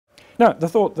Now, the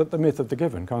thought that the myth of the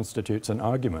given constitutes an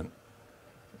argument,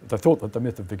 the thought that the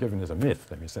myth of the given is a myth,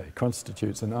 let me say,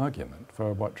 constitutes an argument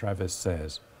for what Travis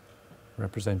says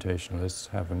representationalists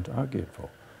haven't argued for.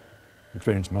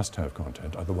 Experience must have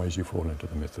content, otherwise you fall into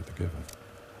the myth of the given.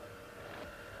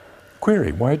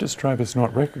 Query, why does Travis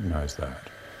not recognize that?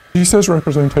 He says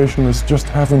representationalists just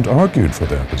haven't argued for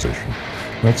their position.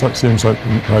 That seems like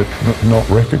not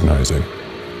recognizing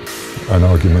an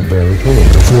argument there at all.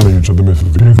 They're falling into the myth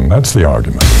of the given. That's the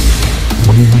argument.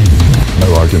 What do you mean?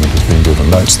 No argument has been given.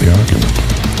 That's the argument.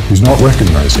 He's not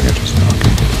recognizing it as an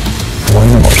argument.